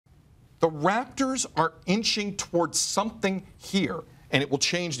The Raptors are inching towards something here, and it will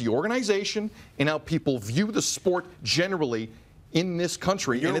change the organization and how people view the sport generally in this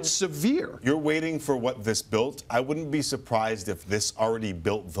country, and it's severe. You're waiting for what this built. I wouldn't be surprised if this already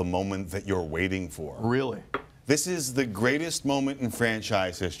built the moment that you're waiting for. Really? This is the greatest moment in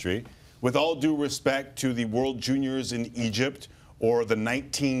franchise history. With all due respect to the World Juniors in Egypt or the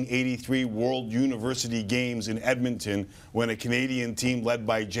 1983 World University Games in Edmonton when a Canadian team led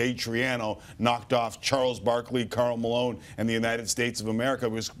by Jay Triano knocked off Charles Barkley, Karl Malone, and the United States of America.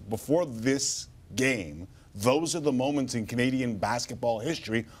 It was before this game. Those are the moments in Canadian basketball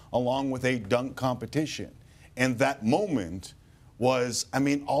history, along with a dunk competition. And that moment was, I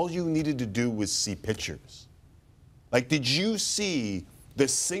mean, all you needed to do was see pictures. Like, did you see the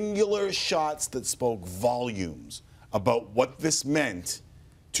singular shots that spoke volumes about what this meant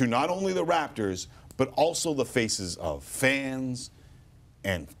to not only the Raptors, but also the faces of fans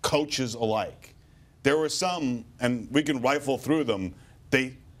and coaches alike? There were some, and we can rifle through them,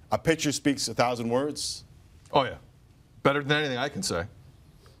 a picture speaks 1,000 words. Oh, yeah. Better than anything I can say.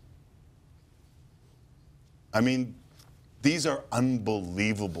 I mean, these are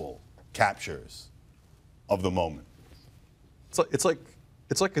unbelievable captures of the moment. It's like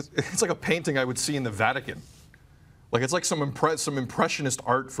a painting I would see in the Vatican. Like it's like some impressionist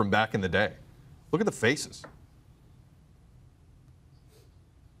art from back in the day. Look at the faces.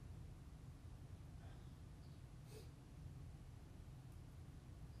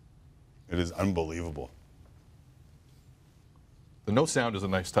 It is unbelievable. The no sound is a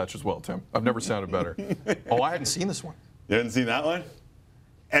nice touch as well, Tim. I've never sounded better. Oh, I hadn't seen this one. You hadn't seen that one?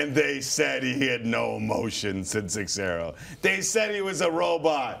 And they said he had no emotion, said Sixero. They said he was a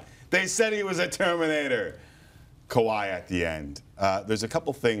robot. They said he was a Terminator. Kawhi at the end. There's a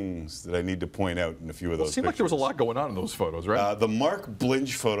couple things that I need to point out in a few of those pictures. It seemed like there was a lot going on in those photos, right? The Mark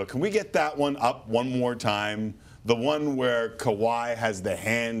Blinch photo, can we get that one up one more time? The one where Kawhi has the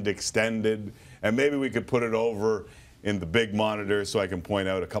hand extended, and maybe we could put it over in the big monitor so I can point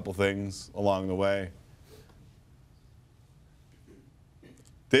out a couple things along the way.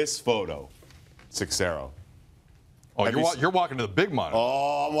 This photo, Sixero. Oh, you're walking to the big monitor.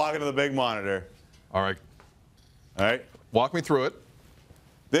 Oh, I'm walking to the big monitor. All right. All right. Walk me through it.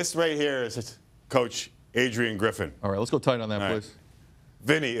 This right here is Coach Adrian Griffin. All right, let's go tight on that, All please. Right.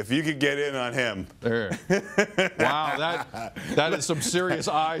 Vinny, if you could get in on him. There. Wow, that is some serious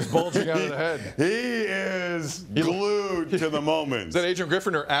eyes bulging out of the head. He is glued to the moment. Is that Adrian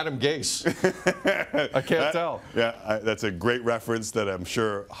Griffin or Adam Gase? I can't tell. Yeah, that's a great reference that I'm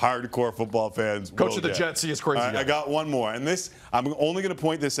sure hardcore football fans Coach will of the get. Jets, he is crazy. I got one more, and this I'm only going to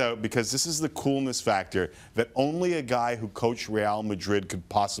point this out because this is the coolness factor that only a guy who coached Real Madrid could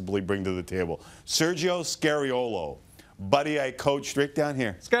possibly bring to the table. Sergio Scariolo. Buddy, I coached right down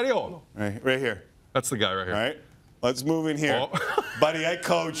here. Scariolo. Right here. That's the guy right here. All right. Let's move in here. Oh. Buddy, I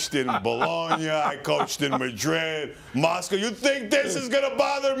coached in Bologna. I coached in Madrid, Moscow. You think this is going to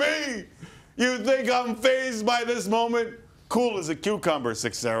bother me? You think I'm fazed by this moment? Cool as a cucumber,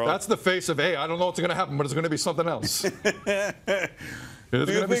 Sixero. That's the face of, hey, I don't know what's going to happen, but it's going to be something else. It's going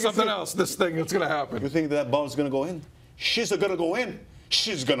to be something else, this thing that's going to happen. You think that ball's going to go in? She's going to go in.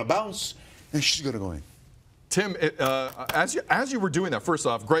 She's going to bounce. And she's going to go in. Tim, as you were doing that, first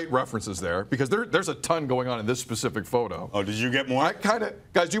off, great references there because there's a ton going on in this specific photo. Oh, did you get more?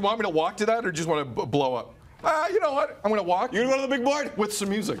 Guys, do you want me to walk to that or just want to blow up? You know what? I'm going to walk. You're going to go to the big board? With some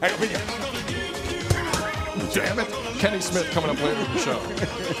music. Damn it. Kenny Smith coming up later in the show.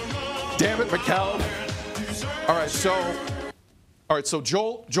 Damn it, McCallum. All right, so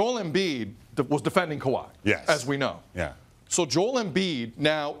Joel Embiid was defending Kawhi. Yes. As we know. Yeah. So Joel Embiid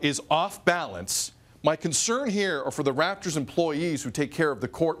now is off balance. My concern here are for the Raptors employees who take care of the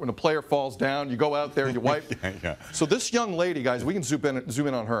court when a player falls down. You go out there, you wipe. Yeah. So this young lady, guys, we can zoom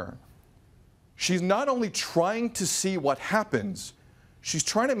in on her. She's not only trying to see what happens, she's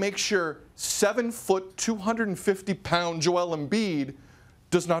trying to make sure 7 foot, 250-pound Joel Embiid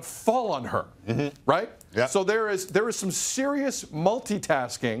does not fall on her, right? Yeah. So there is some serious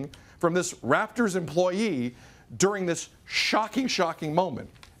multitasking from this Raptors employee during this shocking moment.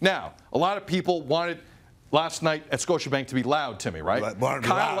 Now, a lot of people wanted last night at Scotiabank to be loud, Timmy, right?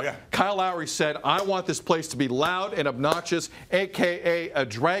 Kyle Lowry said, I want this place to be loud and obnoxious, a.k.a. a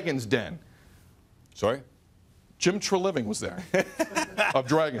Dragon's Den. Sorry? Jim Treliving was there of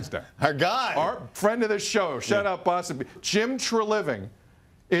Dragon's Den. Our guy. Our friend of the show. Shout out, Boston. Jim Treliving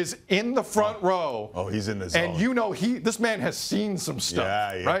is in the front row. Oh, he's in the zone. And you know this man has seen some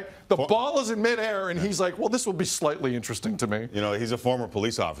stuff, right? The ball is in midair, and he's like, well, this will be slightly interesting to me. You know, he's a former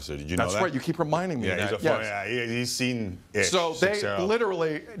police officer. Did you know that? That's right. You keep reminding me of that. He's seen it. So they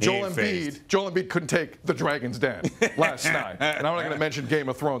literally, Joel Embiid couldn't take the Dragons' den last night. And I'm not going to mention Game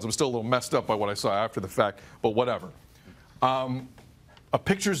of Thrones. I'm still a little messed up by what I saw after the fact, but whatever.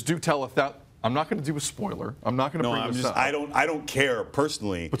 Pictures do tell if that. I'm not going to do a spoiler. I'm not going to bring this up. I don't care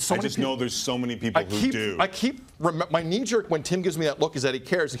personally. But I just know there's so many people who do. My knee jerk when Tim gives me that look is that he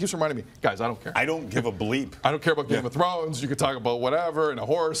cares. He keeps reminding me, guys, I don't care. I don't give a bleep. I don't care about Game of Thrones. You can talk about whatever and a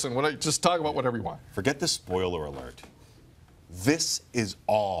horse and whatever. Just talk about whatever you want. Forget the spoiler alert. This is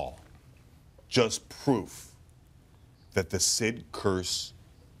all just proof that the Sid curse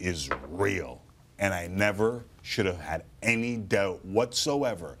is real. And I never should have had any doubt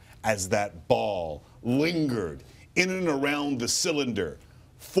whatsoever as that ball lingered in and around the cylinder.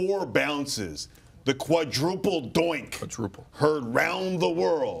 4 bounces, the quadruple doink heard round the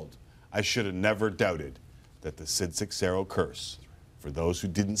world. I should have never doubted that the Sid Cicero curse, for those who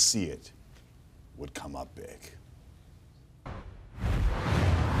didn't see it, would come up big.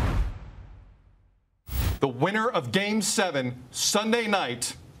 The winner of Game 7 Sunday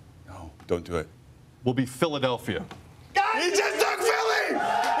night. No, don't do it. Will be Philadelphia. He just took Philly!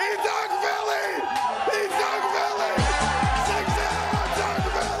 He took Philly! He took Philly! 6-0 took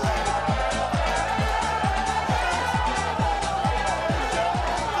Philly!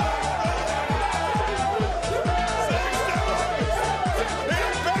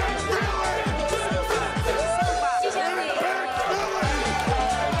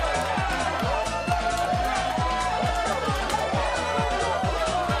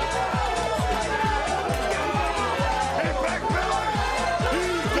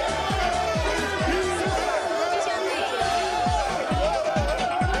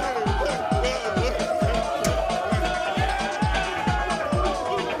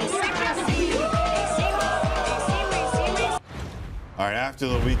 All right, after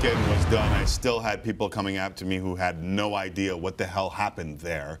the weekend was done, I still had people coming up to me who had no idea what the hell happened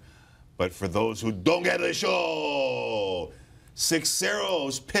there. But for those who don't get the show,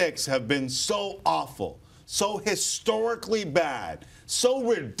 Cicero's picks have been so awful, so historically bad, so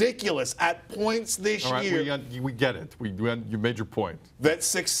ridiculous at points this year. We get it. You made your point. That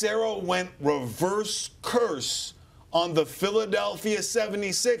Cicero went reverse curse on the Philadelphia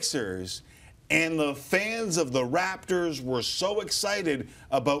 76ers. And the fans of the Raptors were so excited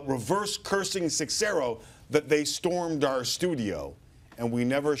about reverse cursing Cicero that they stormed our studio. And we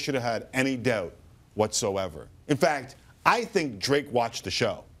never should have had any doubt whatsoever. In fact, I think Drake watched the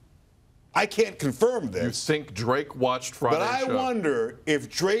show. I can't confirm this. You think Drake watched Friday's show? But I wonder if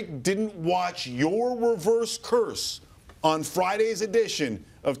Drake didn't watch your reverse curse on Friday's edition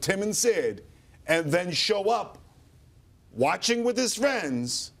of Tim and Sid and then show up watching with his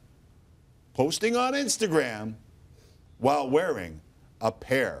friends, posting on Instagram while wearing a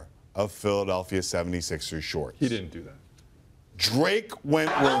pair of Philadelphia 76ers shorts. He didn't do that. Drake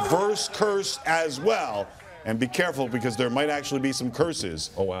went reverse curse as well. And be careful because there might actually be some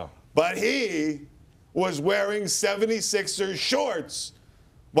curses. Oh, wow. But he was wearing 76ers shorts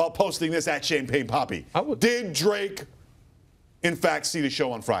while posting this at Champagne Poppy. Did Drake, in fact, see the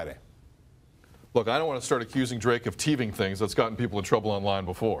show on Friday? Look, I don't want to start accusing Drake of teasing things. That's gotten people in trouble online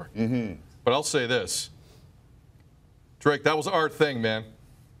before. But I'll say this. Drake, that was our thing, man.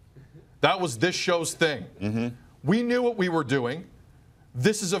 That was this show's thing. We knew what we were doing.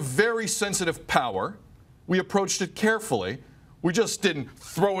 This is a very sensitive power. We approached it carefully. We just didn't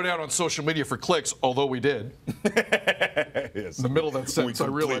throw it out on social media for clicks, although we did. Yes. In the middle of that sentence, I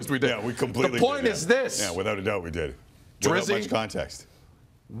realized we did. Yeah, we completely did. The point is this. Yeah, without a doubt we did. Drizzy, without much context.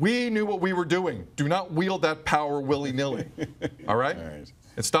 We knew what we were doing. Do not wield that power willy-nilly. All right? All right.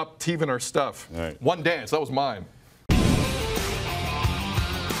 And stop teasing our stuff. All right. One dance, that was mine.